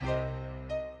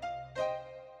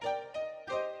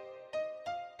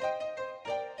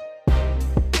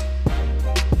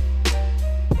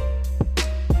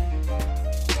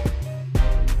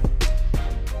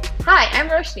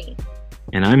Roshni,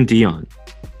 And I'm Dion.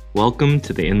 Welcome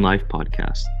to the In Life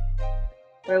podcast.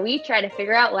 where we try to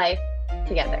figure out life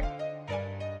together.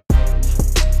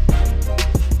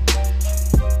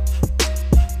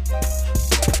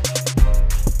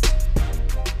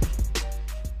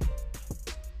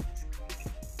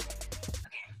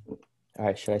 All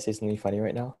right, should I say something funny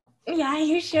right now? Yeah,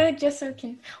 you should, just so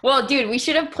can. Well, dude, we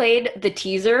should have played the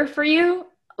teaser for you.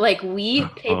 Like, we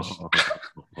pitched.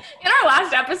 In our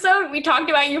last episode, we talked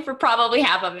about you for probably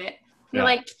half of it. We're Yeah.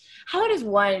 like, how does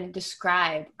one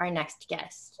describe our next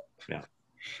guest? Yeah.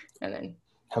 And then,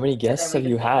 How many guests then have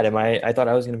we you had? I thought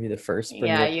I was gonna be the first.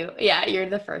 but you're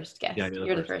the first guest. Yeah,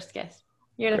 you're the first guest.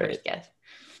 You're the Great. first guest.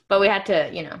 But we had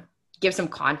to, give some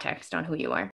context on who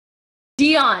you are.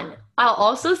 Dion, I'll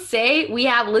also say we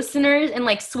have listeners in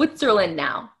like Switzerland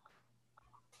now.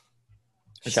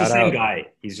 It's Shout the same out. guy.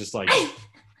 He's just like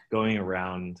going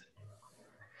around.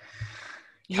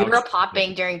 Europe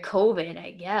hopping during COVID,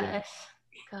 I guess.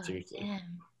 God Seriously.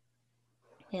 damn.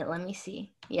 Yeah, let me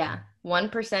see. Yeah,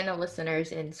 1% of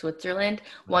listeners in Switzerland,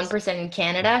 1% in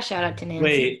Canada. Shout out to Nancy.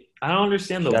 Wait, I don't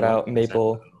understand the Shout out 1%.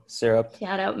 maple syrup.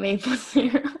 Shout out maple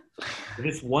syrup. If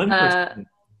it's 1%,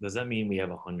 does that mean we have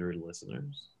 100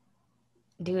 listeners?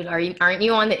 Dude, aren't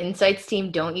you on the insights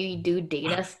team? Don't you do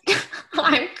data?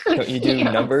 I'm Don't you do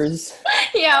confused. numbers?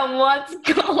 Yeah, what's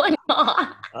going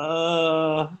on?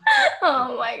 Oh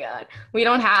Oh my god. We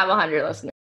don't have 100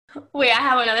 listeners. Wait, I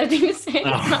have another thing to say.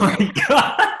 my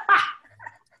god.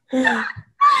 I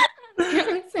was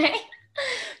gonna say,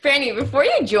 Franny, before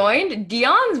you joined,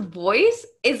 Dion's voice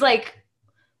is like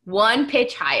one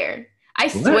pitch higher. I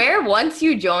What? swear, once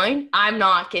you join, I'm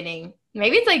not kidding.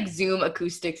 Maybe it's like Zoom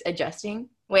acoustics adjusting.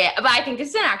 Wait, but I think this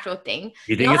is an actual thing.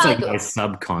 You You think know it's how, like like, my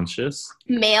subconscious?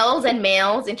 Males and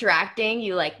males interacting,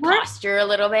 you like posture a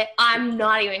little bit. I'm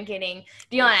not even kidding.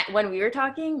 Dion, when we were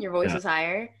talking, your voice Yeah. was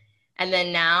higher. And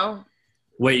then now,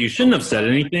 Wait, you shouldn't have said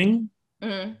anything,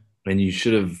 mhm, and you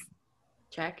should have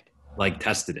checked. like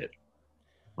tested it.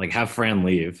 Like have Fran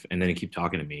leave, and then keep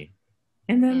talking to me,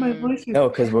 and then my Mm. voice. No,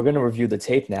 because we're gonna review the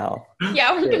tape now.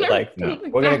 Yeah, we're gonna Like, Yeah.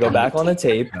 we're gonna go back on the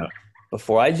tape Yeah.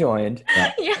 before I joined,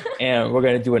 Yeah. and we're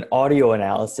gonna do an audio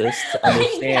analysis to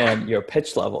understand your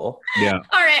pitch level. Yeah.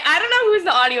 All right. I don't know who's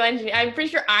the audio engineer. I'm pretty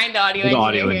sure I'm the audio You're the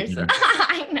engineer audio here. So engineer.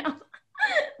 I know.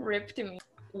 Rip to me.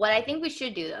 What I think we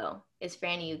should do though is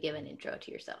Franny, you give an intro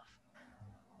to yourself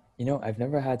You know, I've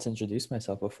never had to introduce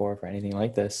myself before for anything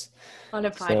like this. on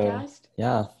a So- podcast.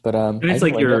 Yeah, but And it's I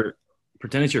like joined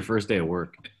pretend it's your first day at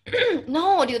work.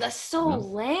 No, dude, that's so No.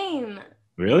 lame.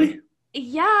 Really?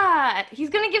 Yeah, he's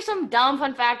gonna give some dumb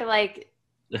fun fact of like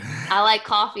I like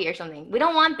coffee or something. We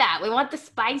don't want that. We want the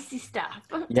spicy stuff.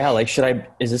 Yeah, like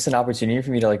is this an opportunity for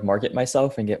me to like market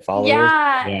myself and get followers?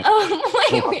 Yeah. Yeah. Oh,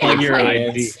 wait, we Plug your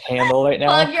actually- IG. handle right now.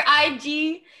 plug your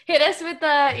IG. Hit us with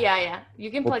the yeah. You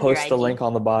can We'll plug your post IG. the link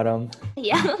on the bottom.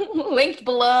 Yeah, linked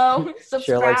below. Subscribe.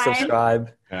 Share, like,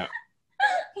 subscribe.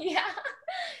 Yeah.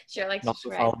 Share, like, And also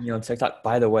subscribe. follow me on TikTok.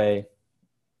 By the way,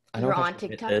 I don't You're know if I on should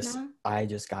admit TikTok this. now? I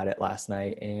just got it last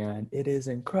night and it is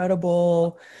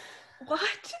incredible.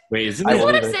 What? Wait, isn't I That's it?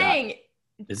 what believe I'm it. saying.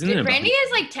 Isn't it? Brandy about-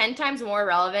 is like 10 times more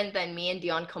relevant than me and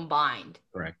Dion combined.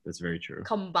 Correct. That's very true.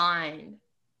 Combined.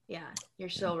 Yeah, you're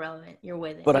so relevant. You're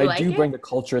with it. But You I like do it? bring the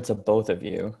culture to both of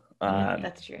you.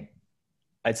 That's true.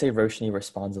 I'd say Roshni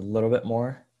responds a little bit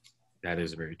more. That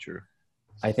is very true.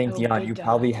 I think, Oh, Dion, big you dog.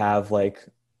 probably have like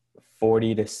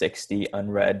 40 to 60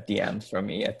 unread DMs from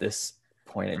me at this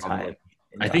point in Probably. time.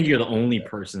 I think you're the only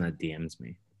person that DMs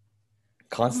me,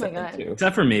 constantly God. too.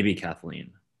 except for maybe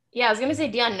Kathleen. Yeah, I was gonna say,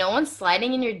 Dion, no one's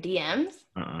sliding in your DMs.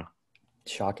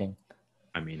 Shocking.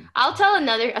 I mean, I'll tell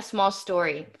a small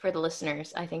story for the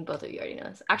listeners. I think both of you already know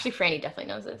this. Actually, Franny definitely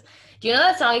knows this. Do you know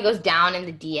that song that goes down in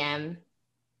the DM?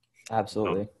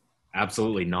 Absolutely.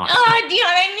 absolutely not. Oh, Dion,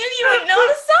 I knew you would know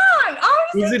the song.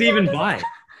 Obviously, Who's it you know even the by? song.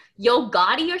 Yo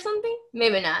Gotti or something?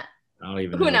 Maybe not. I don't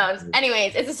even. Who know. knows?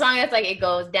 Anyways, it's a song that's like, it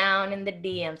goes down in the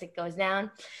DMs. It goes down. And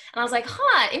I was like,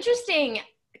 huh, interesting.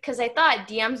 Because I thought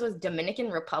DMs was Dominican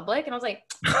Republic. And I was like,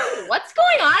 what's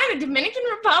going on in the Dominican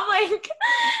Republic?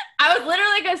 I was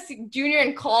literally like a junior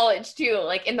in college too,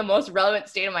 like in the most relevant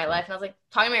state of my life. And I was like,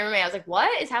 talking to my roommate, I was like,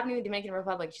 what is happening in the Dominican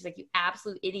Republic? She's like, you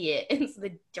absolute idiot. It's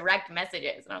the direct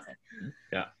messages. And I was like,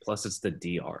 Yeah. Plus, it's the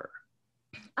DR.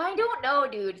 I don't know,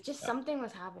 dude. Just something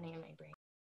was happening in my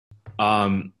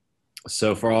brain.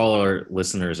 So for all our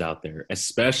listeners out there,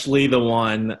 especially the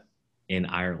one in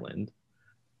Ireland,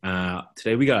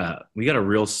 today we got a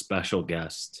real special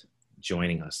guest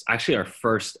joining us. Actually, our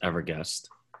first ever guest.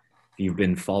 If you've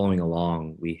been following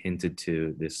along, we hinted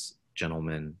to this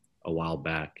gentleman a while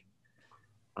back.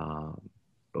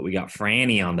 but we got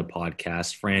Franny on the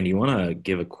podcast. Fran, do you want to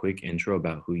give a quick intro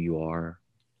about who you are,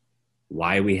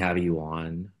 why we have you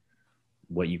on,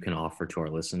 what you can offer to our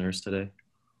listeners today?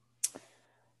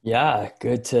 Yeah,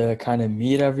 good to kind of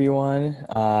meet everyone.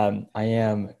 I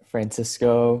am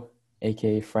Francisco,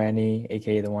 aka Franny,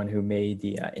 aka the one who made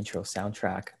the intro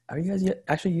soundtrack. Are you guys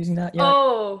actually using that yet?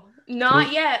 Oh,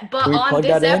 not yet. But can we on plug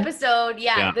this that in? episode,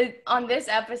 Yeah. on this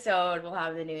episode, we'll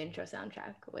have the new intro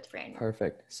soundtrack with Franny.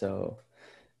 Perfect. So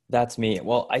that's me.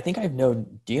 Well, I think I've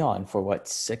known Dion for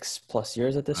 6+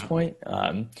 years at this point.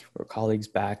 We're colleagues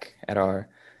back at our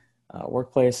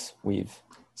workplace. We've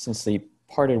since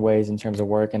parted ways in terms of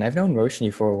work, and I've known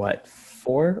Roshni for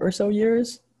 4 or so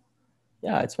years.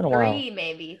 Yeah, it's been a while. 3,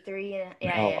 maybe 3. Yeah,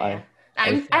 No, yeah.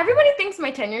 I- Everybody thinks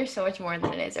my tenure is so much more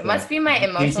than it is. It must be my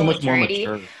emotional maturity,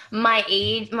 my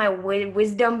age, my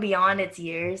wisdom beyond its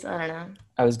years. I don't know.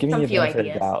 I was giving Some you few the benefit of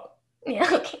ideas. the doubt.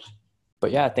 Yeah, okay.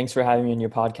 But yeah, thanks for having me on your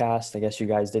podcast. I guess you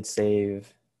guys did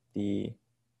save the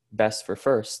best for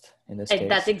first in this case.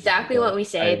 That's exactly what we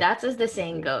say. That's as the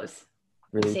saying goes.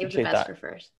 Really Save the appreciate best that. for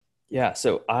first. Yeah,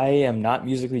 so I am not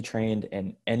musically trained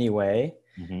in any way,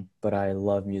 Mhm. but I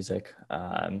love music.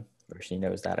 Roshni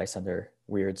knows that. I send her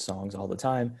weird songs all the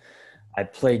time. I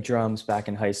played drums back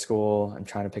in high school. I'm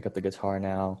trying to pick up the guitar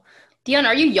now. Dion,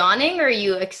 are you yawning or are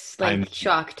you I'm-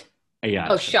 shocked? Yeah.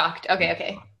 Oh, shocked.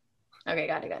 Okay. Okay,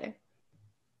 got it.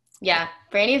 Yeah,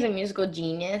 Franny is a musical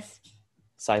genius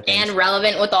Side things. and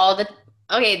relevant with all the.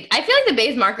 Okay, I feel like the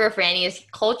biggest marker of Franny is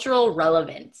cultural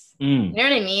relevance. You know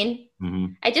what I mean?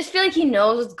 Mm-hmm. I just feel like he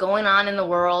knows what's going on in the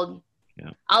world. Yeah.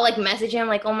 I'll message him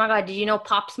oh my God, did you know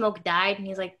Pop Smoke died? And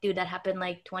he's like, dude, that happened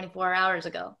 24 hours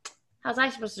ago. How's I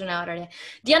supposed to know it?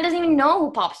 Dion doesn't even know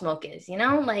who Pop Smoke is,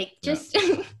 just.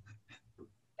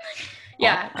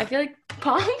 Yeah, I feel like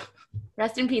Pop.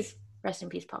 Rest in peace,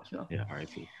 Pop Smoke. Yeah,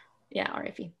 R.I.P. Yeah,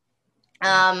 R.I.P.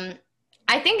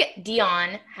 I think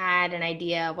Dion had an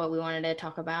idea of what we wanted to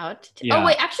talk about. Yeah. Oh,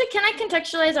 wait, actually, can I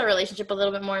contextualize our relationship a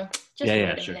little bit more?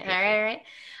 Yeah, for a sure. minute. All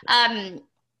right.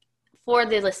 For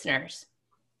the listeners,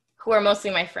 who are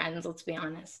mostly my friends, let's be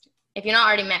honest. If you're not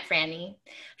already met Franny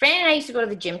and I used to go to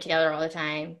the gym together all the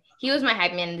time. He was my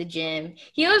hype man in the gym.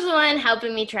 He was the one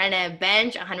helping me trying to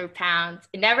bench 100 pounds.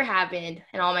 It never happened,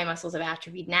 and all my muscles have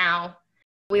atrophied now.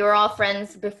 We were all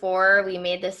friends before we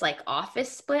made this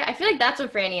office split. I feel like that's when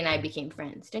Franny and I became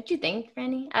friends. Don't you think,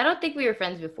 Franny? I don't think we were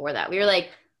friends before that. We were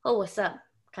oh, what's up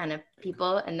kind of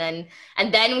people. And then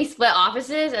we split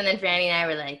offices, and then Franny and I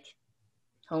were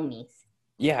homies.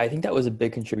 Yeah, I think that was a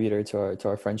big contributor to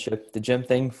our friendship. The gym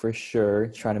thing for sure,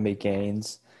 trying to make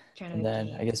gains. And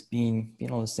then I guess being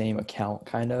on the same account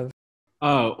kind of.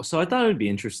 Oh, so I thought it would be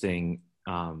interesting,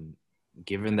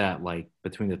 given that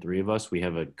between the three of us, we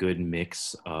have a good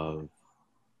mix of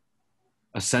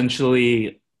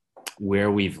essentially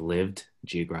where we've lived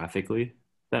geographically,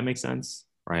 if that makes sense,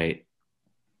 right?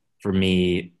 For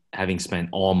me, having spent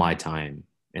all my time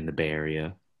in the Bay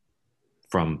Area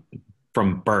from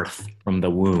birth, from the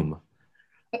womb,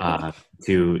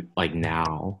 to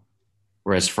now,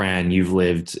 whereas Fran, you've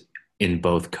lived in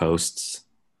both coasts.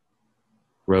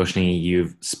 Roshni,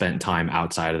 you've spent time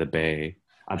outside of the Bay.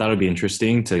 I thought it'd be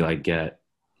interesting to get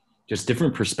just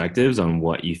different perspectives on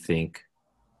what you think,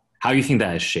 how you think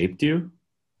that has shaped you,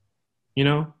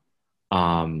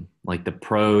 the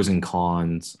pros and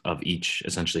cons of each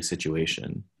essentially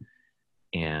situation.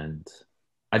 And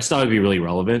I just thought it'd be really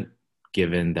relevant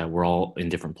given that we're all in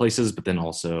different places, but then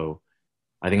also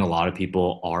I think a lot of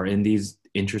people are in these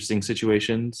interesting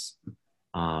situations,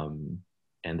 and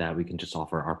that we can just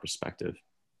offer our perspective.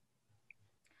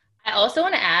 I also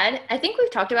want to add, I think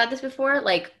we've talked about this before,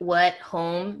 what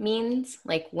home means.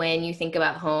 When you think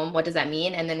about home, what does that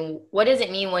mean? And then what does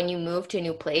it mean when you move to a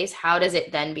new place? How does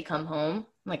it then become home?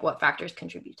 What factors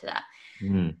contribute to that?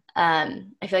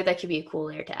 I feel like that could be a cool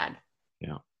layer to add.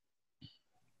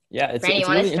 Yeah, it's Franny, it's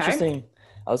really interesting.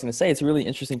 I was going to say it's a really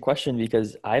interesting question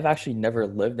because I've actually never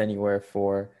lived anywhere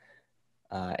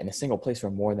in a single place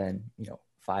for more than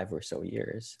 5 or so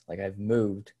years. I've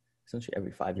moved essentially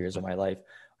every 5 years of my life,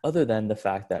 other than the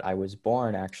fact that I was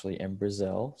born actually in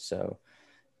Brazil, so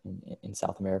in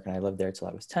South America, and I lived there till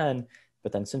I was 10.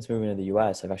 But then since moving to the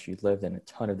U.S., I've actually lived in a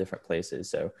ton of different places.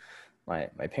 So my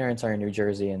parents are in New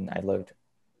Jersey, and I lived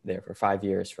there for 5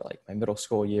 years for my middle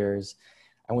school years.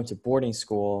 I went to boarding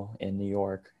school in New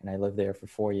York, and I lived there for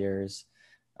 4 years.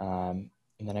 And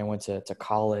then I went to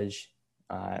college,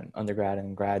 undergrad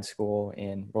and grad school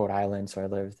in Rhode Island. So I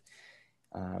lived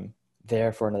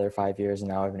there for another 5 years, and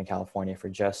now I've been in California for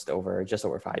just over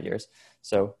 5 years.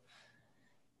 So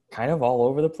kind of all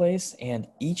over the place, and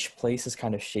each place has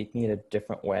kind of shaped me in a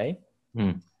different way.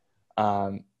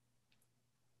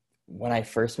 when I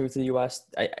first moved to the US,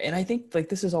 and I think like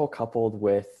this is all coupled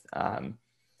with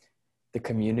the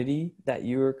community that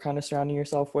you were kind of surrounding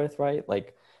yourself with, right?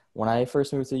 Like when I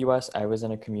first moved to the US, I was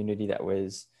in a community that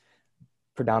was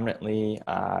predominantly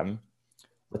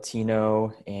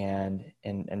Latino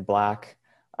and Black.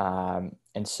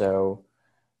 And so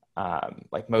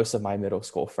like most of my middle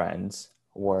school friends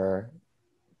were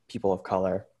people of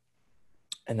color.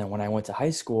 And then when I went to high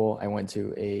school, I went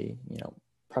to a,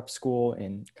 prep school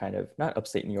in kind of not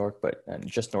upstate New York, but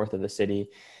just north of the city,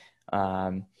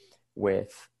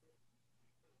 with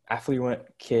affluent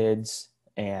kids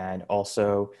and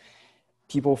also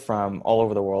people from all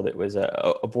over the world. It was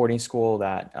a boarding school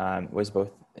that was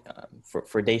both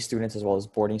for day students as well as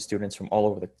boarding students from all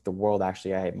over the world.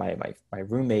 Actually, my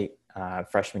roommate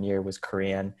freshman year was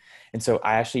Korean. And so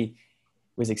I actually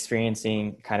was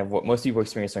experiencing kind of what most people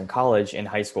experience in college in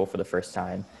high school for the first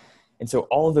time. And so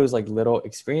all of those like little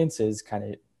experiences kind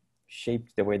of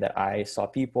shaped the way that I saw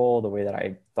people, the way that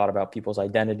I thought about people's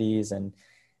identities. And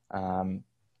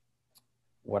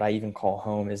what I even call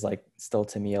home is like still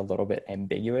to me a little bit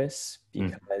ambiguous,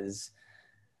 because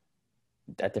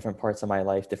at different parts of my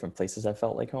life, different places I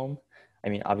felt like home. I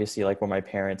mean, obviously like where my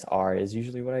parents are is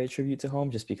usually what I attribute to home,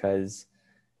 just because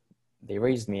they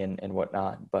raised me and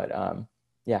whatnot. But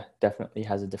yeah, definitely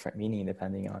has a different meaning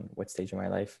depending on what stage of my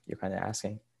life you're kind of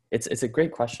asking. It's a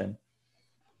great question.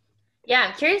 Yeah,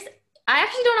 I'm curious. I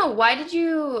actually don't know, why did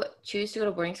you choose to go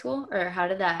to boarding school, or how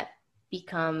did that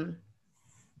become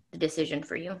the decision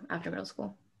for you after middle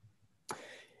school?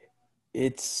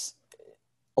 It's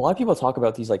a lot of people talk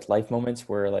about these like life moments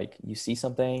where like you see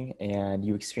something and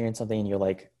you experience something and you're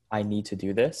like, I need to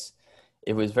do this.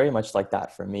 It was very much like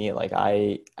that for me. Like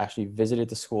I actually visited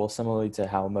the school similarly to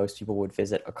how most people would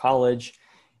visit a college,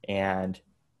 and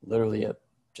literally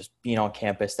just being on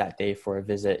campus that day for a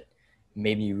visit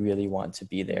made me really want to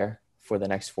be there for the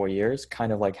next 4 years,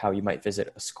 kind of like how you might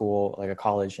visit a school, like a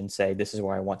college, and say, this is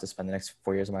where I want to spend the next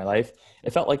 4 years of my life.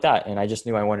 It felt like that. And I just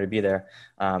knew I wanted to be there.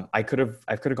 I could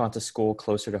have gone to school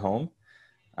closer to home.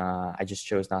 I just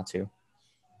chose not to.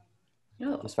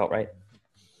 Oh. It just felt right.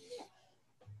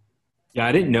 Yeah,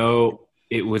 I didn't know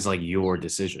it was like your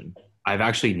decision. I've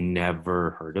actually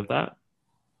never heard of that.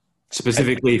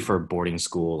 Specifically for boarding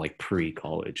school, like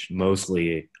pre-college.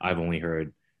 Mostly I've only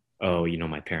heard, oh,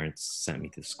 my parents sent me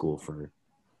to school for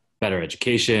better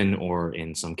education, or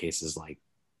in some cases, like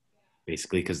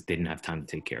basically because they didn't have time to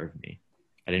take care of me.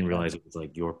 I didn't realize it was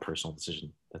like your personal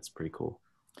decision. That's pretty cool.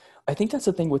 I think that's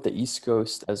the thing with the East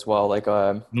Coast as well. Like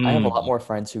I have a lot more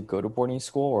friends who go to boarding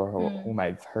school, or whom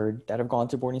I've heard that have gone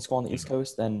to boarding school on the East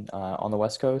Coast than on the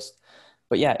West Coast.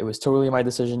 But yeah, it was totally my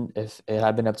decision. If it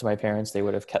had been up to my parents, they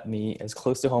would have kept me as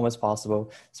close to home as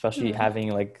possible, especially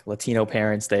having like Latino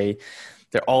parents.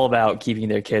 They're all about keeping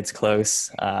their kids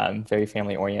close, very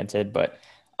family oriented. But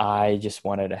I just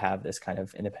wanted to have this kind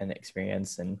of independent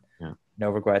experience, and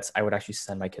no regrets. I would actually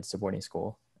send my kids to boarding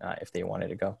school if they wanted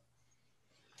to go.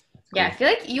 Yeah, I feel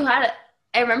like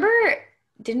I remember,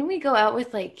 didn't we go out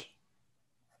with like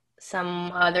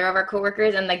some other of our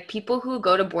coworkers, and like people who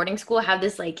go to boarding school have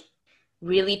this like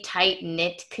really tight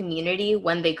knit community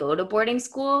when they go to boarding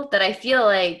school that I feel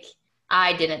like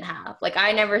I didn't have. Like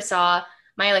I never saw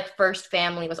my like first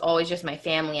family was always just my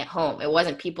family at home. It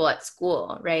wasn't people at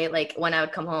school, right? Like when I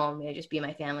would come home, it would just be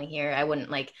my family here. I wouldn't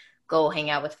like go hang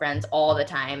out with friends all the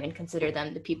time and consider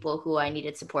them the people who I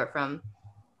needed support from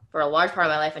for a large part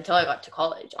of my life until I got to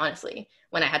college, honestly,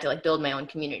 when I had to like build my own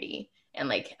community and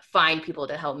like find people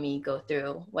to help me go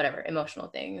through whatever emotional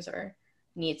things or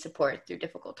need support through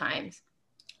difficult times,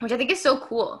 which I think is so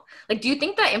cool. Like, do you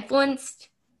think that influenced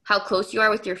how close you are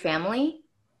with your family?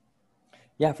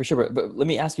 Yeah, for sure. But let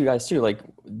me ask you guys too, like,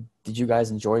 did you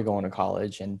guys enjoy going to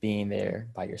college and being there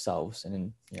by yourselves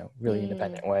and in, really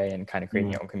independent way and kind of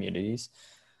creating your own communities?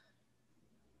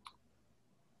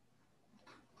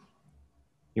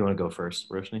 You want to go first,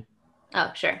 Roshni?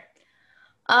 Oh, sure.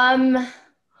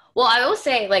 Well, I will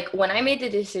say, like, when I made the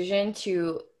decision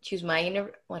to choose my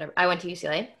I went to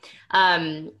UCLA.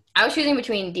 I was choosing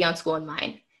between Dion's school and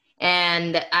mine.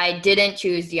 And I didn't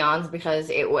choose Dion's because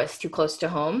it was too close to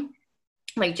home.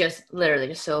 Like just literally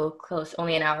just so close,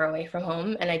 only an hour away from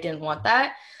home. And I didn't want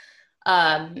that.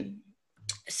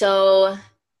 So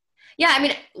yeah, I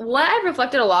mean, what I've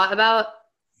reflected a lot about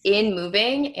in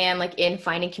moving and like in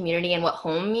finding community and what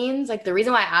home means, like the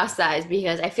reason why I asked that is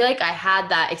because I feel like I had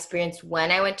that experience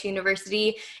when I went to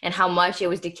university and how much it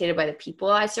was dictated by the people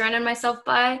I surrounded myself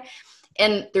by.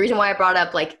 And the reason why I brought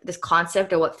up like this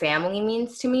concept of what family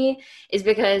means to me is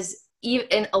because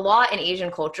even a lot in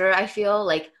Asian culture, I feel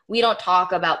like we don't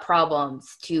talk about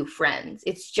problems to friends.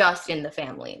 It's just in the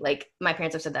family. Like my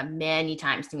parents have said that many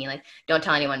times to me, like, don't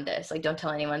tell anyone this, like, don't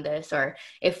tell anyone this. Or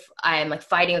if I'm like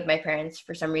fighting with my parents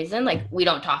for some reason, like we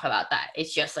don't talk about that.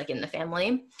 It's just like in the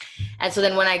family. And so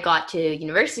then when I got to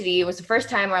university, it was the first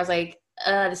time where I was like,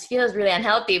 this feels really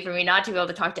unhealthy for me not to be able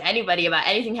to talk to anybody about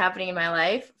anything happening in my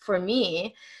life for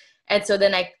me. And so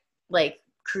then I like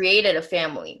created a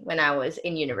family when I was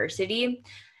in university.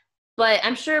 But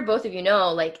I'm sure both of you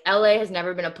know, like LA has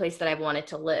never been a place that I've wanted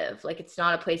to live. Like it's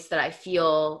not a place that I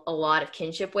feel a lot of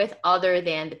kinship with other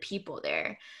than the people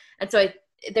there. And so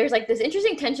there's like this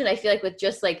interesting tension, I feel like, with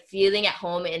just like feeling at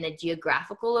home in a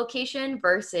geographical location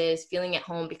versus feeling at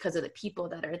home because of the people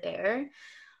that are there.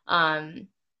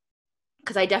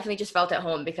 Because I definitely just felt at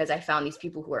home because I found these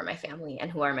people who are my family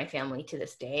and who are my family to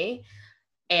this day.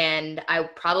 And I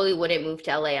probably wouldn't move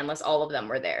to LA unless all of them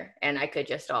were there and I could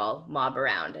just all mob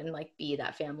around and like be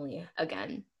that family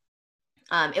again.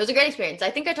 It was a great experience.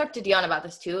 I think I talked to Dion about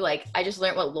this too. Like I just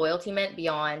learned what loyalty meant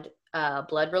beyond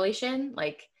blood relation.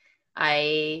 Like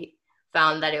I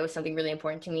found that it was something really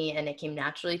important to me and it came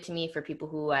naturally to me for people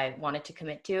who I wanted to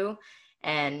commit to.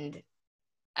 And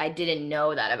I didn't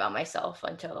know that about myself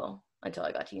until I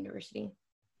got to university.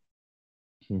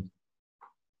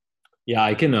 Yeah,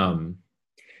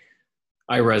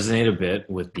 I resonate a bit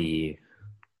with the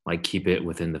like keep it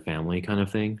within the family kind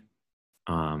of thing.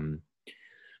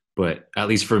 But at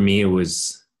least for me, it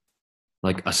was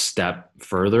like a step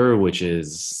further, which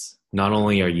is not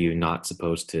only are you not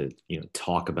supposed to,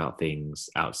 talk about things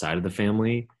outside of the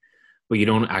family, but you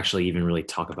don't actually even really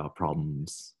talk about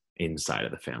problems inside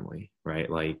of the family, right?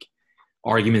 Like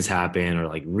arguments happen or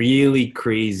like really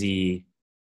crazy,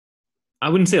 I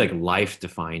wouldn't say like life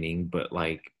defining, but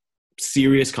like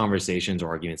serious conversations or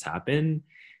arguments happen.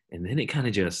 And then it kind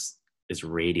of just is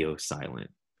radio silent.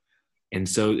 And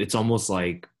so it's almost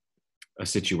like a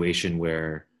situation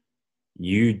where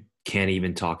you can't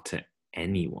even talk to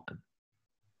anyone.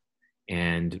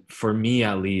 And for me,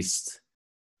 at least,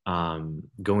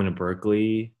 going to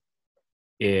Berkeley,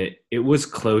 it was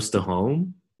close to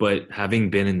home, but having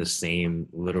been in the same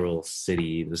literal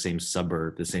city, the same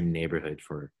suburb, the same neighborhood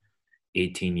for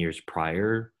 18 years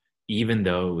prior, even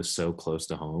though it was so close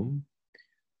to home,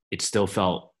 it still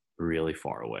felt really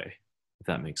far away, if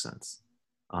that makes sense.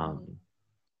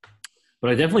 But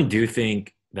I definitely do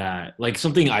think that like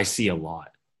something I see a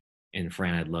lot, and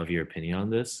Fran, I'd love your opinion on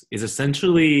this, is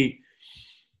essentially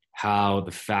how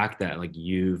the fact that like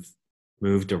you've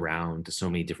moved around to so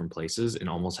many different places and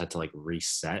almost had to like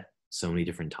reset so many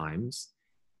different times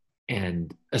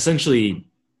and essentially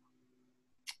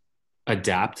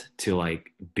adapt to like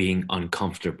being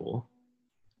uncomfortable,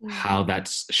 how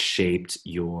that's shaped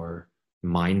your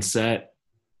mindset,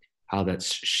 how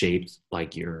that's shaped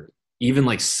like your even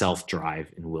like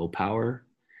self-drive and willpower.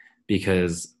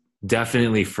 Because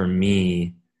definitely for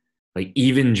me, like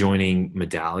even joining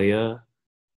Medallia,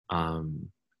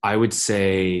 I would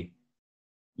say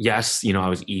yes, I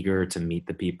was eager to meet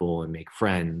the people and make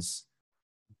friends,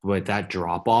 but that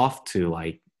drop off to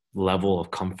like level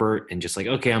of comfort and just like,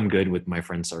 okay, I'm good with my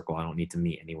friend circle, I don't need to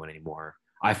meet anyone anymore,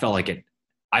 I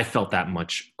felt that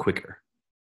much quicker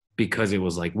because it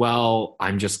was like, well,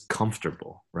 I'm just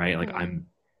comfortable, right? Like I'm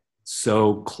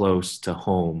so close to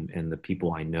home and the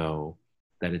people I know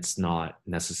that it's not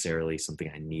necessarily something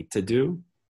I need to do.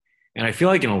 And I feel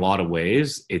like in a lot of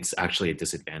ways, it's actually a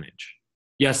disadvantage.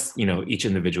 Yes, each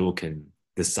individual can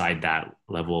decide that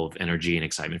level of energy and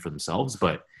excitement for themselves,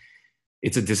 but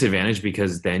it's a disadvantage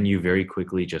because then you very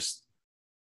quickly just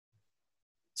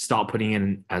stop putting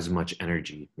in as much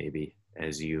energy maybe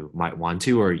as you might want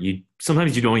to, or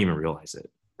sometimes you don't even realize it,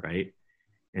 right?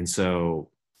 And so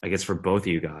I guess for both of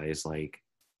you guys, like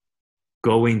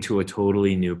going to a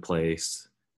totally new place,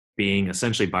 being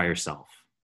essentially by yourself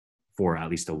for at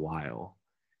least a while,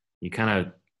 you kind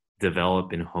of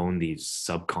develop and hone these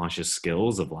subconscious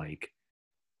skills of like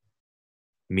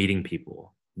meeting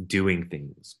people, doing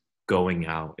things, going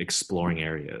out, exploring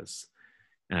areas.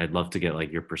 And I'd love to get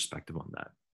like your perspective on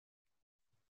that.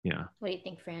 Yeah. What do you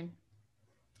think, Fran?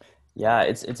 Yeah,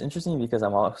 it's interesting because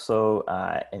I'm also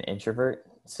an introvert.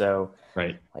 So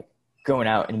right, like going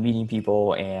out and meeting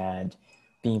people and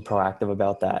being proactive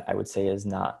about that, I would say is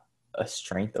not a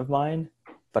strength of mine,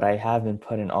 but I have been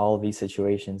put in all of these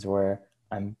situations where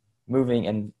I'm moving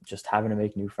and just having to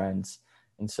make new friends.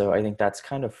 And so I think that's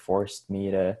kind of forced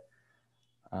me to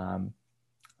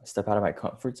step out of my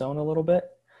comfort zone a little bit.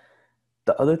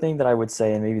 The other thing that I would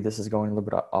say, and maybe this is going a little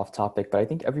bit off topic, but I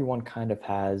think everyone kind of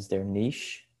has their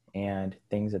niche and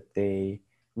things that they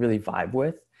really vibe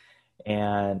with.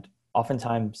 And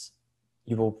oftentimes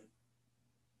you will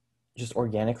just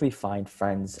organically find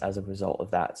friends as a result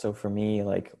of that. So for me,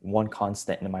 like one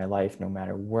constant in my life, no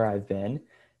matter where I've been,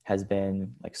 has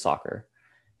been like soccer.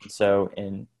 So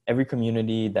in every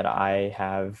community that I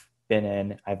have been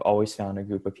in, I've always found a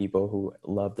group of people who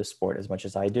love the sport as much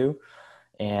as I do.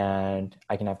 And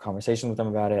I can have conversations with them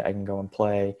about it. I can go and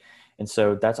play. And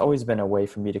so that's always been a way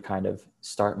for me to kind of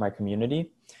start my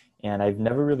community. And I've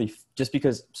never really, just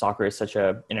because soccer is such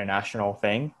a international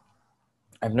thing,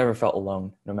 I've never felt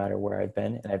alone no matter where I've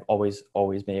been. And I've always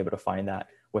been able to find that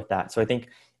with that. So I think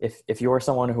if you're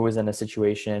someone who is in a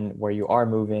situation where you are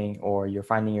moving or you're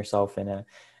finding yourself in a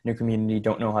new community,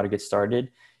 don't know how to get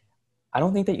started, I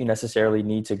don't think that you necessarily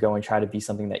need to go and try to be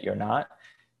something that you're not.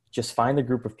 Just find the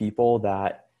group of people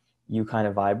that you kind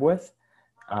of vibe with,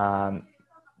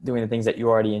 doing the things that you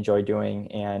already enjoy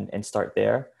doing, and start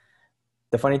there.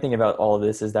 The funny thing about all of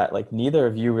this is that like neither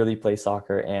of you really play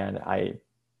soccer, and I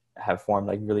have formed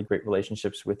like really great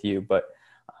relationships with you. But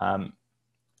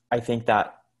I think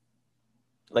that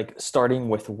like starting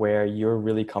with where you're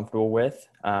really comfortable with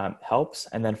helps.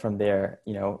 And then from there,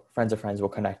 you know, friends of friends will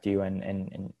connect you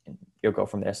and you'll go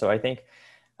from there. So I think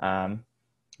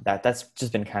that's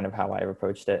just been kind of how I've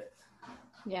approached it.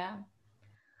 Yeah.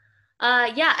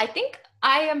 Yeah, I think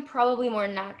I am probably more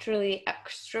naturally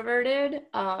extroverted.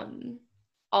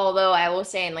 Although I will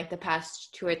say in like the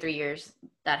past 2 or 3 years,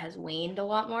 that has waned a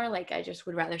lot more. Like I just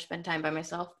would rather spend time by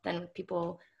myself than with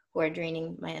people who are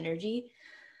draining my energy.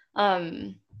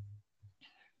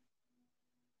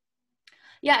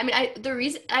 Yeah, I mean, I've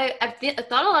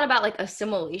thought a lot about like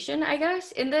assimilation, I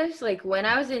guess, in this. Like when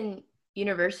I was in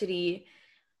university,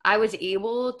 I was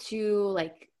able to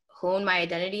like hone my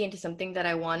identity into something that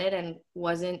I wanted and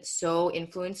wasn't so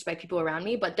influenced by people around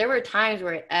me. But there were times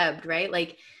where it ebbed, right?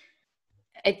 Like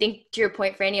I think to your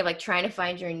point, Franny, of like trying to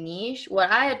find your niche, what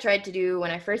I had tried to do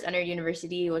when I first entered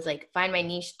university was like find my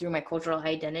niche through my cultural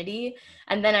identity.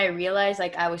 And then I realized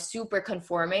like I was super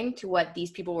conforming to what these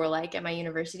people were like at my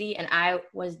university. And I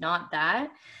was not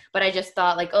that, but I just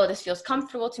thought like, oh, this feels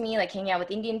comfortable to me, like hanging out with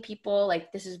Indian people.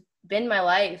 Like this has been my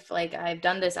life. Like I've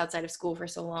done this outside of school for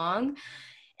so long.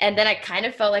 And then I kind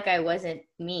of felt like I wasn't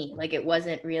me, like it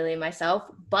wasn't really myself.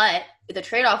 But the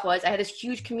trade-off was I had this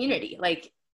huge community.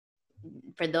 Like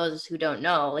for those who don't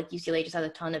know, like UCLA just has a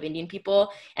ton of Indian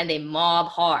people and they mob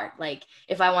hard. Like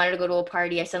if I wanted to go to a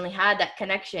party, I suddenly had that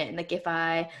connection. Like if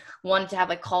I wanted to have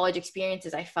like college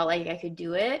experiences, I felt like I could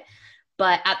do it.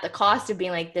 But at the cost of being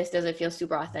like, this doesn't feel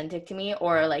super authentic to me,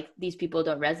 or like these people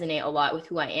don't resonate a lot with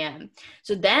who I am.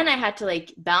 So then I had to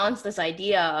like balance this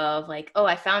idea of like, oh,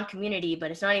 I found community, but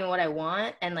it's not even what I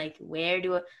want. And like, what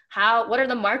are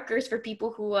the markers for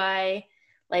people who I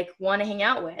like want to hang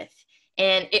out with?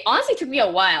 And it honestly took me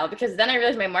a while because then I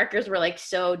realized my markers were like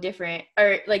so different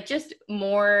or like just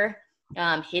more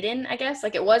hidden, I guess.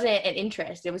 Like it wasn't an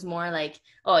interest. It was more like,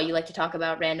 oh, you like to talk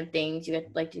about random things. You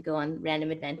like to go on random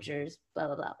adventures, blah,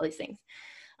 blah, blah, all these things.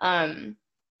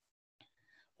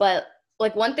 But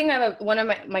like one thing one of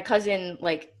my cousin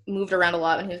like moved around a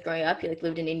lot when he was growing up. He like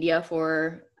lived in India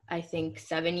for I think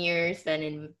 7 years, then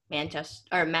in Manchester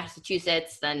or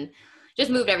Massachusetts, then just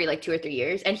moved every like 2 or 3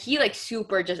 years. And he like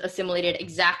super just assimilated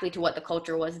exactly to what the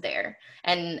culture was there.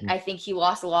 And I think he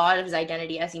lost a lot of his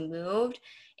identity as he moved.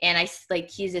 And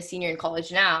he's a senior in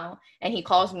college now. And he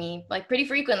calls me like pretty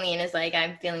frequently and is like,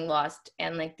 I'm feeling lost.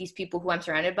 And like these people who I'm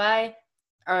surrounded by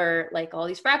are like all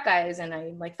these frat guys and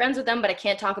I'm like friends with them, but I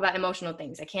can't talk about emotional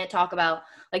things. I can't talk about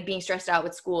like being stressed out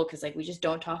with school because like we just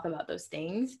don't talk about those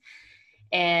things.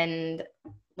 And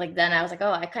like then I was like,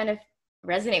 oh, I kind of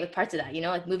resonate with parts of that, you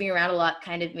know, like moving around a lot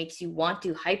kind of makes you want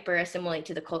to hyper assimilate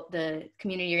to the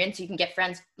community you're in so you can get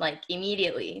friends like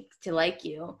immediately to like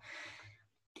you.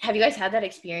 Have you guys had that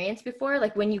experience before?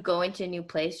 Like when you go into a new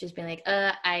place, just being like,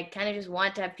 I kind of just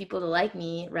want to have people to like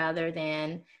me rather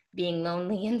than being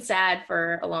lonely and sad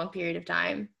for a long period of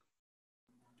time.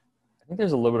 I think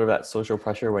there's a little bit of that social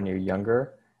pressure when you're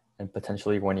younger and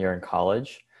potentially when you're in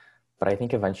college. But I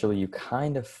think eventually you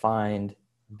kind of find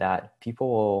that people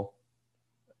will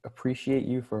appreciate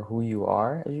you for who you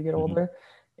are as you get older.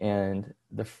 And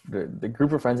the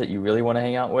group of friends that you really want to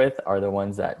hang out with are the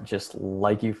ones that just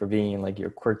like you for being like your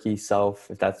quirky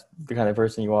self, if that's the kind of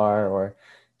person you are, or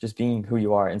just being who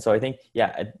you are. And so I think,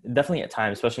 yeah, definitely at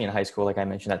times, especially in high school, like I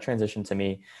mentioned, that transition to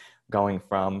me going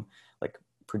from like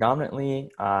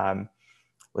predominantly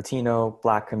Latino,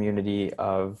 Black community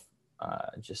of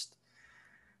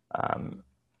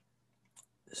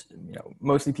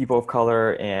mostly people of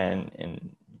color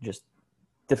and just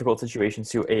difficult situations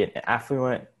to an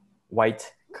affluent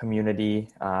white community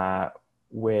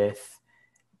with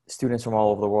students from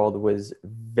all over the world was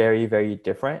very, very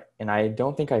different. And I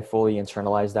don't think I fully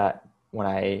internalized that when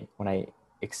I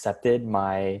accepted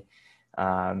my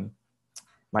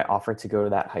my offer to go to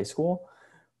that high school.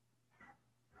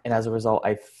 And as a result,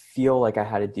 I feel like I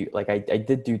had to do, like I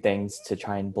did do things to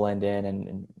try and blend in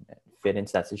and fit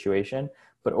into that situation.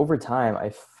 But over time, I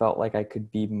felt like I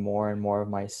could be more and more of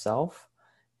myself,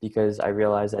 because I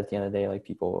realized at the end of the day, like,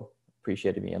 people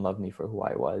appreciated me and loved me for who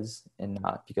I was and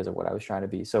not because of what I was trying to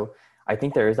be. So I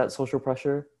think there is that social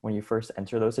pressure when you first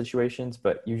enter those situations,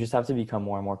 but you just have to become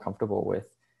more and more comfortable with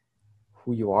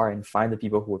who you are and find the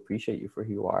people who appreciate you for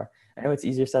who you are. I know it's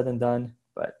easier said than done,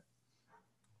 but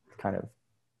kind of,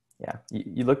 yeah,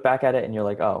 you look back at it and you're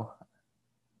like, oh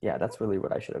yeah, that's really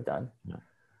what I should have done. Yeah.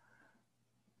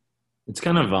 It's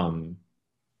kind of,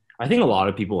 I think a lot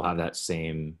of people have that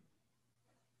same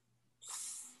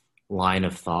line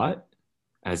of thought,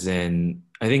 as in,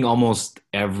 I think almost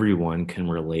everyone can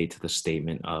relate to the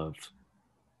statement of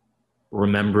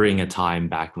remembering a time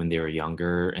back when they were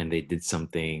younger and they did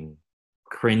something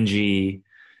cringy,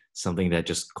 something that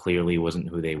just clearly wasn't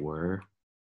who they were.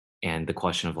 And the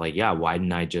question of like, yeah, why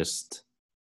didn't I just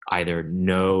either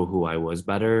know who I was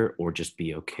better or just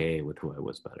be okay with who I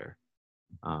was better?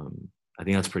 I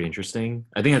think that's pretty interesting.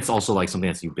 I think that's also like something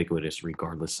that's ubiquitous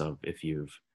regardless of if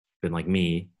you've been like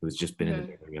me, who's just been in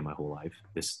the area my whole life,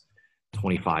 this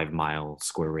 25-mile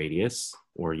square radius,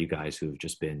 or you guys who've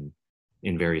just been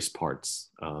in various parts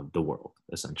of the world,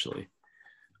 essentially.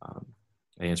 I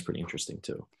think it's pretty interesting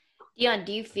too. Dion,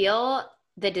 do you feel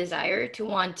the desire to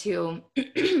want to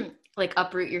like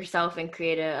uproot yourself and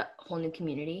create a whole new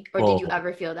community? Or did you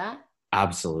ever feel that?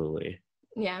 Absolutely.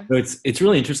 Yeah. So it's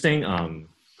really interesting.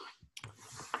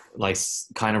 Like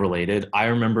kind of related. I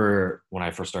remember when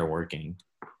I first started working,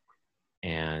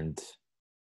 and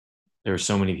there were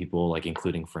so many people, like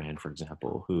including Fran, for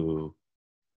example, who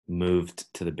moved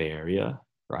to the Bay Area,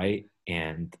 right?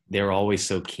 And they were always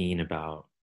so keen about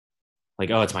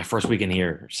like, oh, it's my first weekend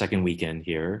here, second weekend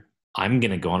here. I'm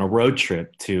going to go on a road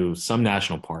trip to some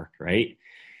national park, right?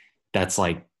 That's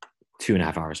like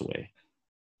 2.5 hours away.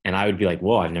 And I would be like,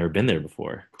 whoa, I've never been there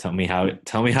before. Tell me how it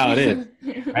is,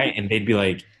 right? And they'd be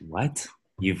like, what?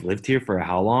 You've lived here for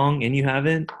how long and you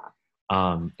haven't?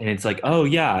 And it's like, oh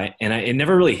yeah. And it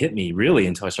never really hit me really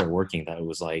until I started working that it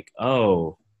was like,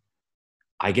 oh,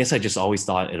 I guess I just always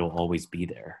thought it'll always be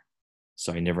there.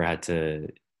 So I never had to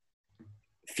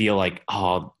feel like,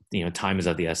 oh, time is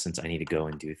of the essence. I need to go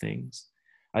and do things.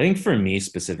 I think for me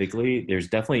specifically, there's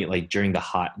definitely like during the,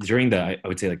 I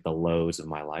would say like the lows of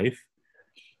my life,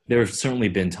 there have certainly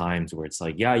been times where it's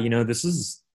like, yeah, this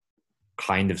is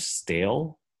kind of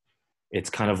stale. It's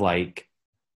kind of like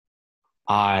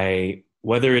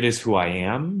whether it is who I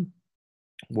am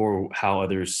or how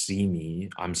others see me,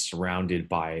 I'm surrounded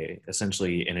by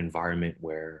essentially an environment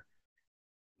where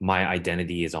my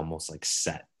identity is almost like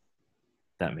set.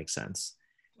 That makes sense.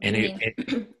 And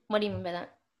what do you mean by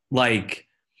that? Like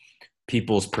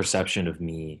people's perception of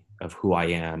me, of who I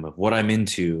am, of what I'm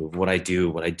into, of what I do,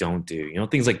 what I don't do,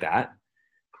 things like that.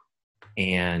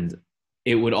 And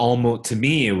it would almost, to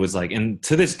me, it was like, and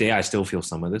to this day, I still feel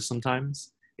some of this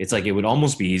sometimes. It's like, it would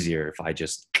almost be easier if I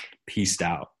just pieced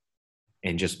out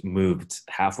and just moved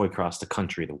halfway across the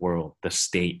country, the world, the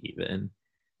state even,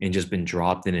 and just been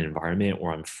dropped in an environment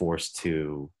where I'm forced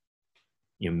to,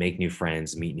 make new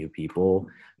friends, meet new people,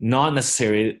 not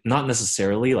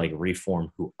necessarily like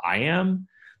reform who I am,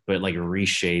 but like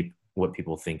reshape what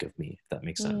people think of me, if that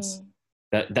makes sense.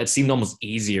 That seemed almost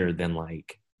easier than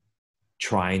like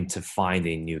trying to find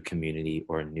a new community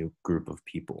or a new group of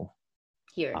people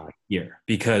here,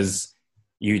 because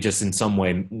you just in some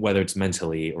way, whether it's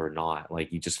mentally or not,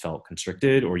 like you just felt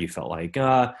constricted, or you felt like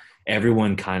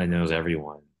everyone kind of knows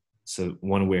everyone. So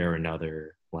one way or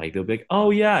another, like they'll be like,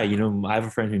 oh yeah, I have a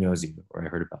friend who knows you, or I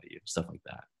heard about you, stuff like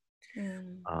that.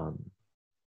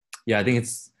 Yeah, I think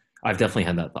I've definitely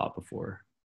had that thought before.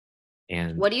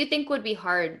 And what do you think would be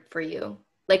hard for you?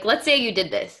 Like, let's say you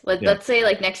did this. Let's say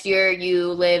like next year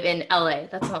you live in LA.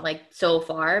 That's not like so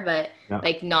far, but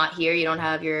like not here. You don't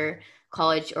have your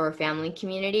college or family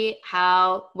community.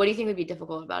 What do you think would be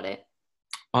difficult about it?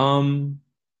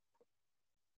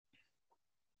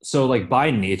 So like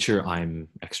by nature, I'm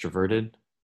extroverted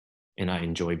and I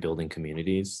enjoy building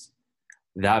communities.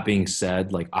 That being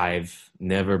said, like I've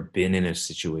never been in a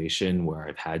situation where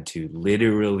I've had to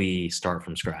literally start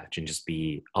from scratch and just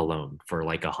be alone for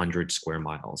like 100 square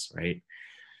miles, right?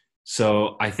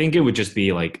 So I think it would just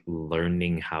be like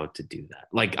learning how to do that.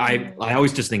 Like I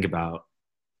always just think about,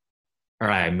 all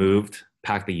right, I moved,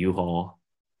 packed the U-Haul,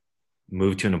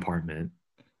 moved to an apartment.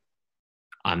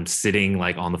 I'm sitting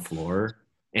like on the floor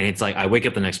And it's like, I wake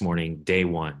up the next morning, day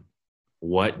one.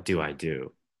 What do I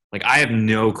do? Like, I have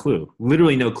no clue,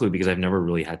 literally no clue, because I've never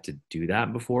really had to do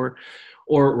that before.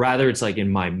 Or rather, it's like in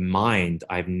my mind,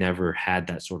 I've never had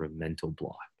that sort of mental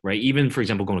block, right? Even, for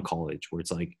example, going to college, where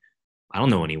it's like, I don't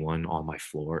know anyone on my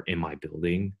floor in my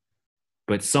building,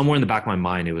 but somewhere in the back of my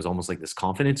mind, it was almost like this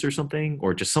confidence or something,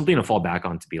 or just something to fall back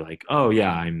on to be like, oh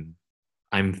yeah, I'm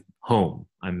home,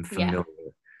 I'm Yeah. familiar,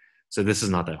 so this is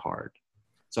not that hard.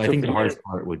 So I So think for the you, hardest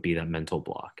part would be that mental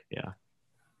block. Yeah.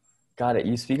 got it.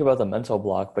 You speak about the mental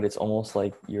block, but it's almost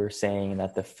like you're saying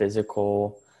that the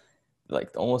physical, like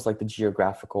almost like the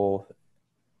geographical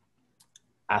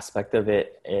aspect of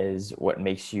it is what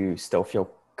makes you still feel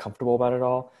comfortable about it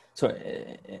all. So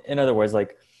in other words,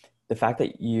 like the fact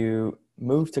that you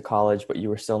moved to college, but you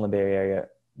were still in the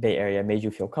Bay Area made you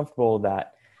feel comfortable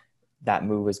that that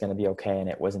move was going to be okay. And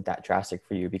it wasn't that drastic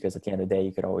for you because at the end of the day,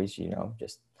 you could always,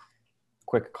 just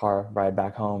quick car ride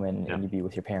back home Yeah. and you'd be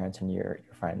with your parents and your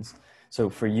friends. So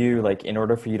for you, like in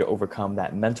order for you to overcome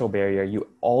that mental barrier, you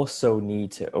also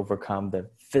need to overcome the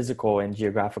physical and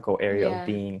geographical area of Yeah.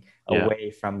 being Yeah.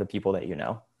 away from the people that you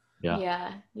know. Yeah.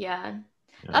 Yeah. Yeah.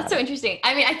 Yeah. That's so interesting.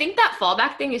 I mean, I think that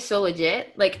fallback thing is so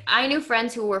legit. Like, I knew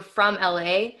friends who were from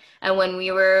LA, and when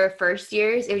we were first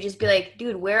years, it would just be like,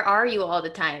 dude, where are you all the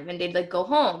time? And they'd like go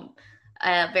home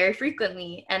very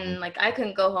frequently. And like, I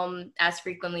couldn't go home as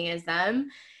frequently as them.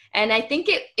 And I think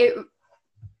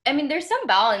I mean, there's some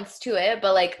balance to it,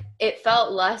 but like, it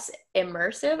felt less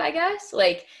immersive, I guess.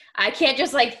 Like, I can't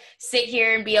just like sit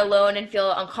here and be alone and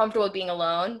feel uncomfortable being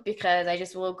alone because I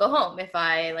just will go home if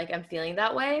I like am feeling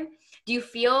that way. Do you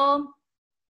feel,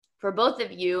 for both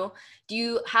of you,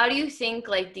 how do you think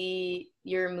like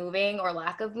your moving or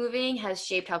lack of moving has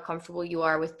shaped how comfortable you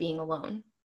are with being alone,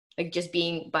 like just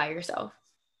being by yourself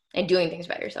and doing things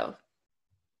by yourself?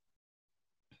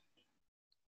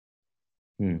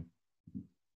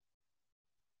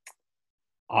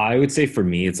 I would say for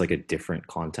me, it's like a different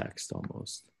context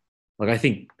almost. Like, I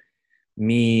think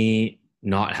me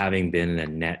not having been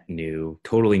in a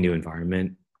totally new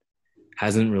environment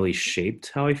hasn't really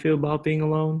shaped how I feel about being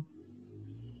alone.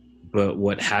 But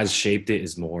what has shaped it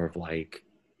is more of like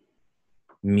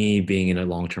me being in a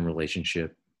long-term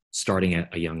relationship, starting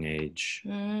at a young age,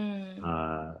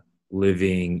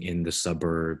 living in the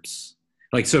suburbs.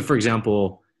 Like, so for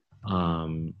example,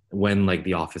 when like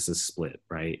the office is split,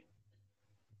 right?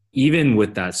 Even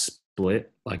with that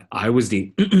split, like I was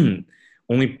the the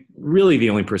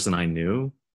only person I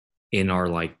knew in our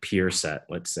like peer set,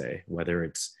 let's say, whether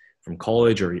it's from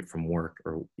college or from work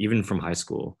or even from high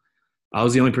school. I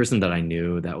was the only person that I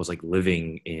knew that was like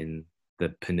living in the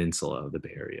peninsula of the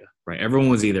Bay Area, right? Everyone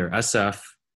was either SF,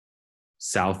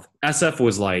 South. SF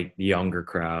was like the younger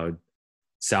crowd.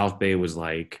 South Bay was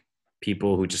like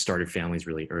people who just started families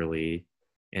really early.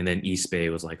 And then East Bay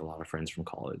was like a lot of friends from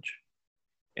college.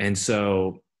 And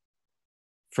so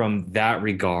from that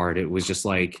regard, it was just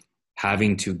like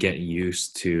having to get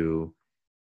used to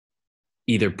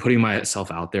either putting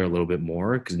myself out there a little bit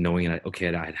more, because knowing that,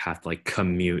 okay, I'd have to like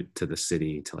commute to the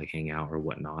city to like hang out or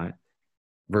whatnot,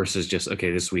 versus just,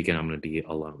 okay, this weekend I'm going to be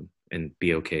alone and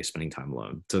be okay spending time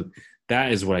alone. So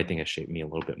that is what I think has shaped me a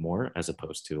little bit more, as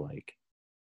opposed to like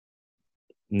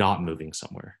not moving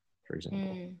somewhere, for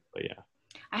example. But yeah.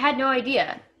 I had no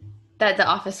idea that the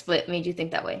office split made you think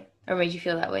that way or made you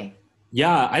feel that way.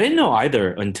 Yeah, I didn't know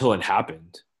either until it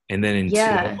happened. And then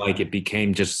until like it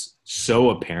became just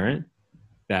so apparent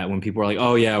that when people were like,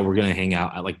 oh yeah, we're going to hang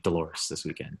out at like Dolores this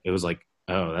weekend, it was like,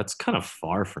 oh, that's kind of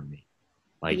far from me.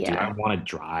 Like, do I want to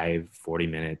drive 40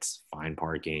 minutes, find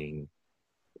parking,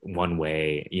 one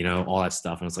way, all that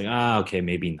stuff? And it's like, okay,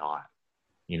 maybe not,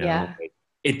 Like,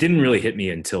 it didn't really hit me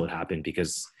until it happened,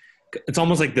 because it's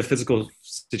almost like the physical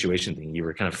situation thing. You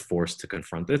were kind of forced to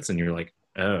confront this, and you're like,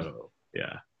 oh,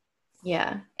 yeah.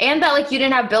 Yeah. And that like you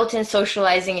didn't have built-in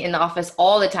socializing in the office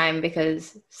all the time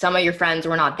because some of your friends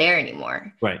were not there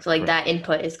anymore. Right. So like that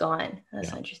input is gone.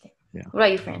 That's so interesting. Yeah. What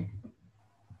about you, Fran?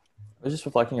 I was just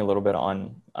reflecting a little bit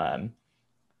on,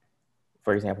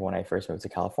 for example, when I first moved to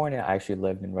California, I actually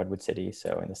lived in Redwood City,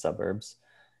 so in the suburbs.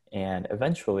 And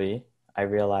eventually I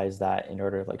realized that in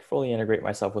order to like fully integrate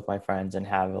myself with my friends and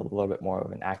have a little bit more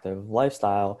of an active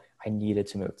lifestyle, I needed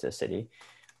to move to the city.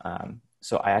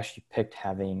 So I actually picked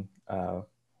having a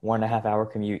 1.5 hour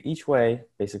commute each way,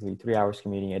 basically 3 hours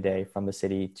commuting a day from the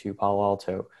city to Palo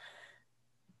Alto,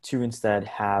 to instead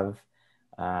have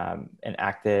an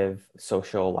active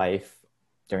social life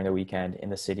during the weekend in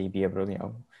the city, be able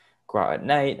to, go out at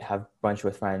night, have brunch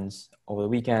with friends over the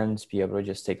weekends, be able to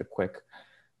just take a quick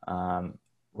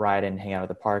ride and hang out at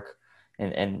the park.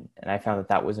 And I found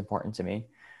that was important to me.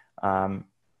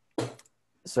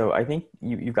 So I think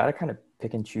you've got to kind of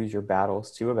pick and choose your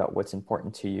battles too about what's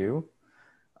important to you.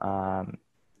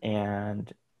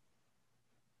 And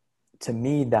to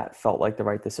me, that felt like the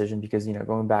right decision because,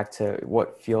 going back to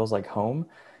what feels like home,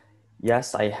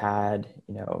 yes, I had,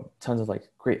 tons of like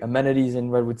great amenities in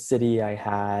Redwood City. I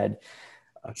had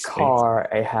a Space. car.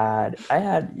 I had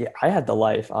the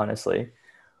life, honestly,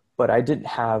 but I didn't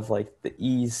have like the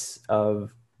ease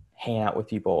of hanging out with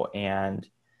people and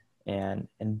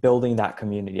building that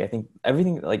community. I think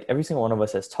everything, like every single one of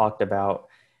us has talked about,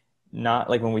 not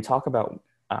like when we talk about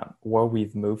where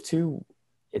we've moved to,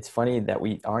 it's funny that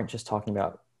we aren't just talking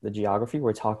about the geography.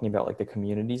 We're talking about like the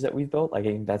communities that we've built. Like, I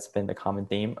think that's been the common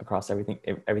theme across everything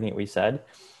that we said.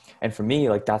 And for me,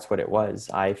 like, that's what it was.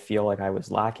 I feel like I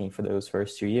was lacking for those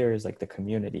first 2 years, like the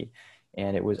community.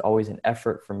 And it was always an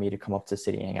effort for me to come up to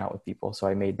city and hang out with people. So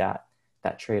I made that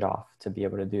trade-off to be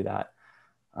able to do that.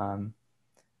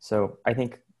 So I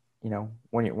think,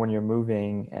 when you're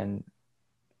moving and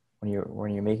when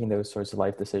you're making those sorts of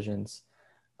life decisions,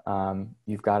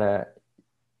 you've got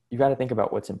to think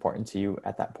about what's important to you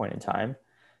at that point in time,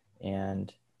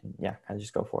 and yeah, kind of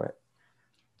just go for it.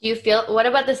 Do you feel, what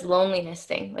about this loneliness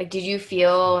thing? Like, did you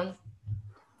feel,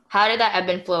 how did that ebb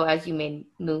and flow as you made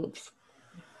moves?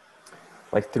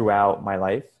 Like throughout my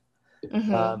life,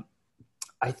 Mm-hmm.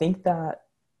 I think that,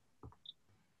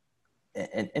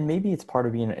 and maybe it's part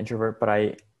of being an introvert, but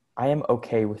I am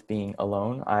okay with being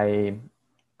alone.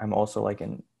 I'm also like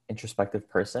an introspective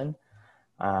person.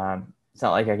 It's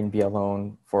not like I can be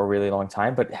alone for a really long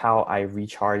time, but how I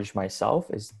recharge myself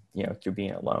is, through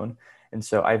being alone. And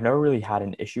so I've never really had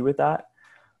an issue with that.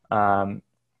 Um,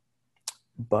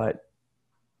 but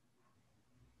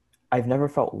I've never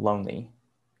felt lonely.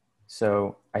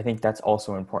 So I think that's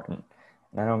also important.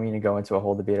 And I don't mean to go into a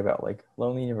whole debate about like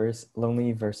lonely versus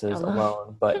Alone.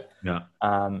 alone, but Yeah.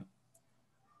 um,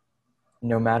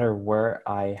 no matter where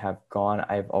I have gone,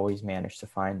 I've always managed to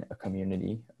find a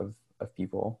community of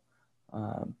people.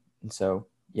 And so,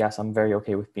 yes, I'm very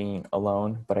okay with being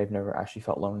alone, but I've never actually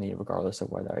felt lonely regardless of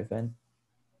whether I've been.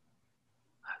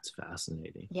 That's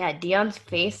fascinating. Yeah, Dion's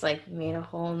face like made a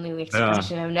whole new Yeah.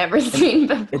 expression I've never And seen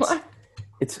it's, before.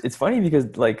 it's funny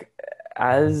because like,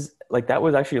 as like, that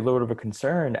was actually a little bit of a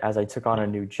concern as I took on a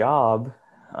new job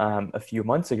a few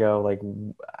months ago. Like,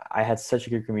 I had such a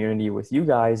good community with you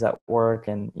guys at work,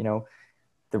 and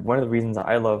one of the reasons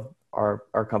I love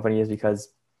our company is because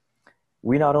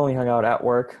we not only hung out at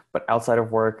work, but outside of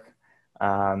work.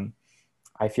 Um,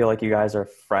 I feel like you guys are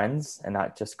friends and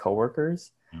not just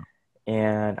coworkers. Yeah.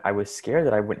 And I was scared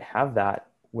that I wouldn't have that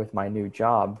with my new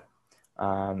job.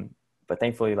 But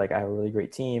thankfully, like, I have a really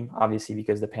great team, obviously,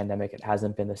 because the pandemic, it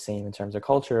hasn't been the same in terms of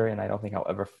culture. And I don't think I'll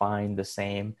ever find the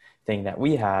same thing that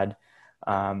we had.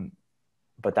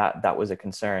 But that was a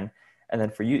concern. And then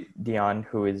for you, Dion,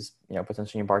 who is,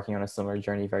 potentially embarking on a similar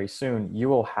journey very soon, you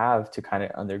will have to kind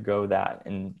of undergo that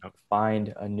and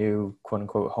find a new quote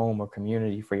unquote home or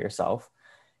community for yourself.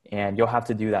 And you'll have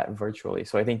to do that virtually.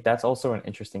 So I think that's also an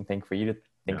interesting thing for you to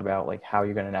think Yeah. about, like how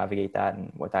you're going to navigate that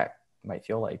and what that might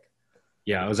feel like.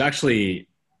 Yeah. It was actually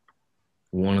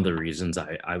one of the reasons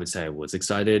I would say I was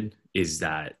excited is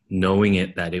that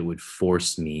knowing that it would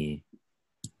force me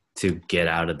to get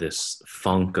out of this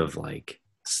funk of like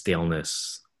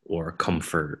staleness or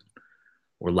comfort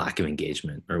or lack of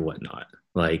engagement or whatnot.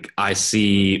 Like I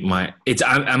see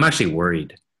I'm actually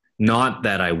worried, not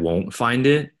that I won't find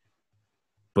it,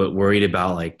 but worried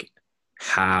about like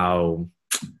how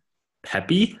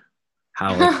peppy,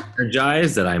 how like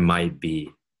energized that I might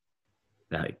be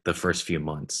like the first few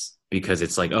months because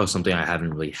it's like, oh, something I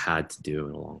haven't really had to do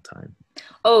in a long time.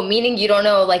 Oh, meaning you don't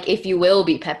know like if you will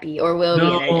be peppy or will be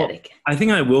No, energetic. I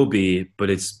think I will be, but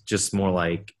it's just more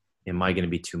like, am I going to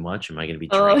be too much? Am I going to be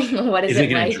Oh, drained? what is Is it it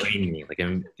going to like? drain me? Like,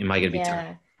 am I going to be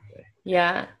tired? Yeah.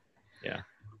 Yeah. Yeah.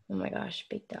 Oh my gosh,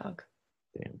 big dog.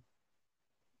 Damn.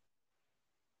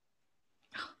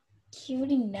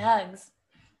 Cutie nugs.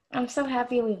 I'm so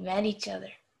happy we've met each other.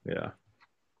 Yeah.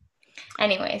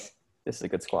 Anyways, This is a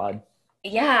good squad.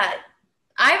 yeah.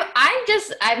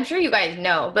 I'm sure you guys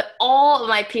know, but all of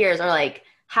my peers are like,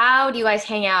 how do you guys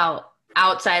hang out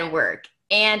outside of work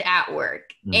and at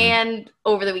work and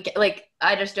over the weekend? Like,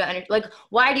 I just don't understand. Like,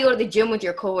 why do you go to the gym with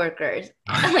your coworkers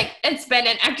and spend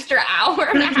an extra hour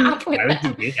and a half with Why would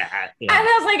them? you do that? And Yeah.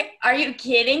 I was like, are you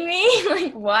kidding me?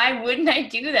 Like, why wouldn't I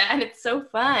do that? It's so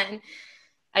fun.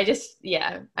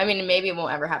 Yeah. I mean, maybe it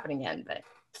won't ever happen again, but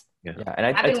Yeah. And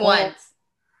I happened told once.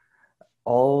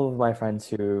 all of my friends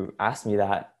who asked me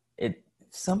that, it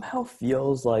somehow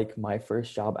feels like my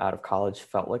first job out of college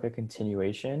felt like a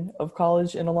continuation of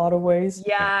college in a lot of ways, which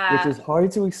Yeah. is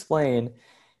hard to explain.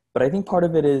 But I think part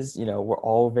of it is, we're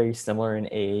all very similar in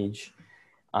age.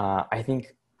 I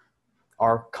think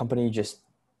our company just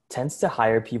tends to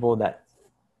hire people that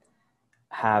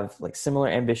have like similar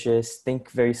ambitious,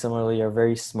 think very similarly, are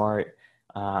very smart,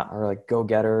 are like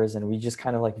go-getters, and we just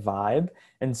kind of like vibe.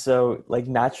 And so like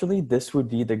naturally this would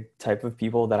be the type of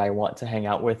people that I want to hang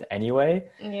out with anyway.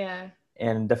 Yeah.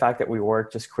 And the fact that we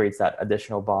work just creates that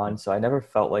additional bond. So I never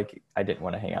felt like I didn't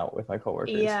want to hang out with my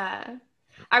coworkers. Yeah.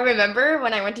 I remember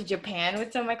when I went to Japan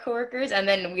with some of my coworkers, and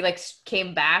then we like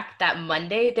came back that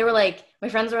Monday. They were like, my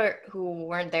friends who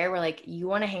weren't there were like, "You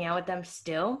want to hang out with them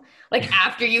still? Like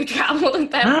after you traveled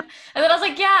with them?" And then I was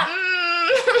like, "Yeah,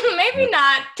 maybe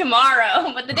not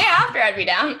tomorrow, but the day after I'd be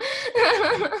down."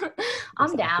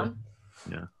 I'm down.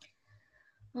 Yeah.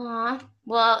 Aw.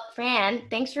 Well, Fran,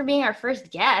 thanks for being our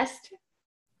first guest.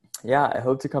 Yeah, I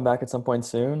hope to come back at some point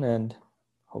soon, and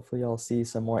hopefully I'll see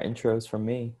some more intros from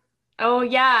me. Oh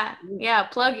yeah.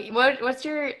 Plug. What's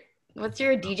your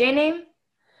DJ name?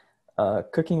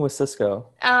 Cooking with Cisco.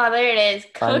 Oh, there it is.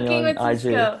 Find me Cooking on with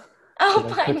Cisco. IG. Oh, I'm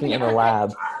find cooking me in the on-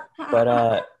 lab.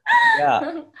 But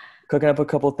yeah, cooking up a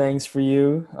couple things for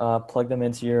you. Plug them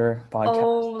into your podcast.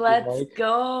 Oh, if let's you'd like.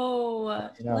 go.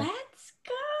 You know. Let's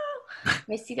go.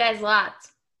 Miss you guys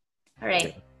lots. All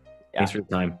right. Thanks for your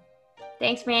time.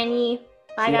 Thanks, Manny.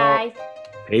 Bye, See y'all. guys.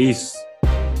 Peace.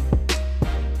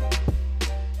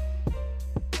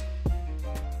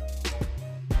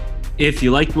 If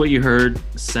you liked what you heard,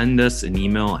 send us an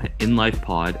email at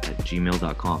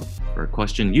inlifepod@gmail.com for a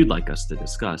question you'd like us to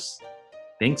discuss.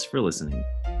 Thanks for listening.